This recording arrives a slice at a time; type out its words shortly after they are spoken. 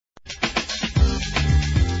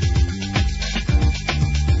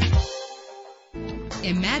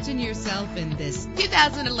Imagine yourself in this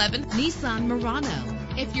 2011 Nissan Murano.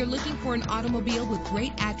 If you're looking for an automobile with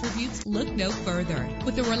great attributes, look no further.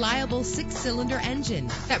 With a reliable 6-cylinder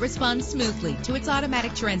engine that responds smoothly to its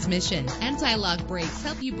automatic transmission, anti-lock brakes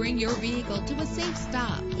help you bring your vehicle to a safe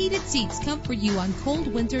stop. Heated seats comfort you on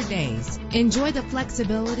cold winter days. Enjoy the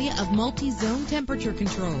flexibility of multi-zone temperature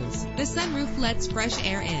controls. The sunroof lets fresh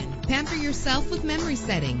air in. Pamper yourself with memory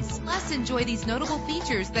settings. Plus, enjoy these notable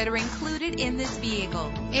features that are included in this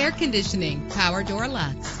vehicle: air conditioning, power door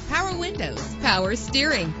locks, power windows, power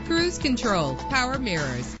steering, cruise control, power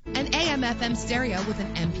mirrors, an AM/FM stereo with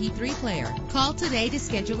an MP3 player. Call today to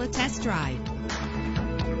schedule a test drive.